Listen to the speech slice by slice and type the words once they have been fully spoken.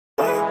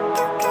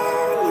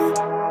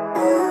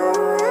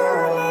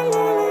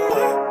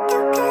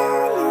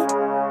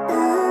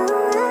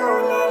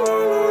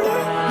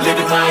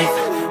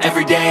life,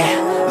 everyday,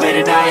 late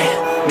at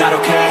night, not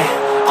okay.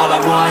 All I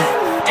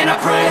want, and I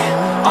pray,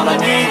 all I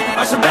need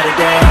are some better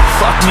days.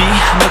 Fuck me,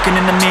 I'm looking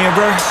in the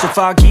mirror, so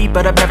foggy,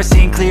 but I've never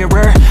seen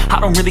clearer. I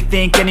don't really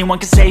think anyone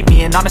can save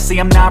me, and honestly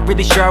I'm not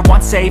really sure I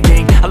want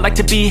saving. I like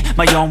to be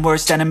my own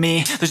worst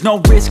enemy. There's no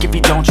risk if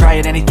you don't try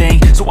at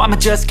anything, so I'ma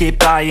just keep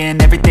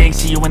buying everything.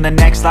 See you in the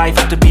next life,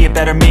 have to be a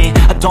better me.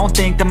 I don't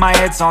think that my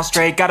head's on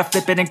straight, gotta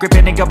flip it and grip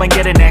it and go and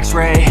get an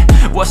x-ray.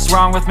 What's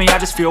wrong with me? I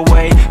just feel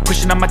weight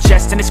pushing on my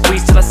chest and it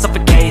squeezes till I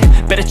suffocate.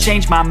 Better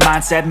change my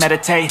mindset,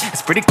 meditate.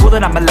 It's pretty cool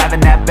that I'm alive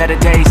and have better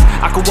days.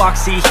 I could walk,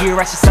 see, hear,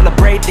 I should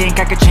celebrate. Think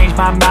I could change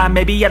my mind,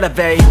 maybe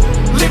elevate.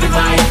 Living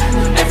life,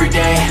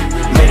 everyday,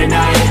 late at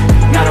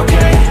night, not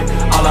okay.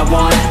 All I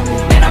want,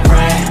 and I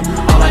pray,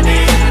 all I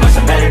need are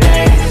some better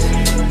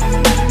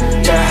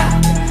days.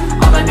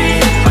 Yeah, all I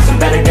need are some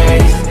better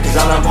days. Cause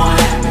all I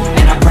want,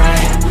 and I pray,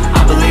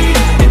 I believe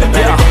in the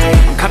better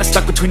days. I'm kinda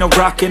stuck between a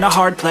rock and a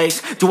hard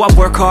place. Do I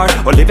work hard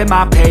or live at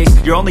my pace?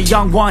 You're only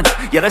young once,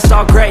 yeah that's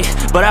all great,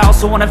 but I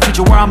also want a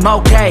future where I'm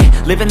okay.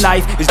 Living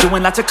life is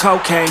doing lots of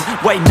cocaine.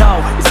 Wait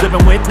no, it's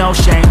living with no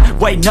shame.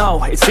 Wait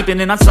no, it's sleeping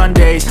in on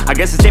Sundays. I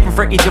guess it's different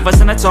for each of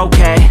us and that's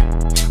okay.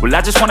 Well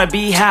I just wanna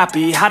be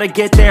happy, how to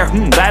get there?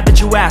 Glad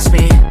that you asked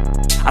me.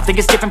 I think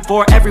it's different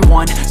for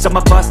everyone. Some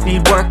of us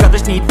need work,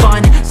 others need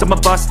fun. Some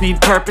of us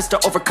need purpose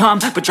to overcome.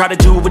 But try to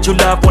do what you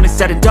love when it's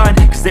said and done,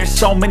 cause there's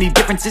so many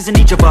differences in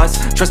each of us.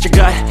 Trust your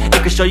gut,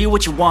 it can show you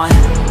what you want.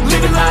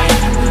 Living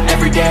life,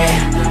 everyday,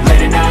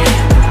 late at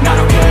night, not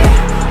okay.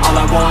 All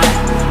I want,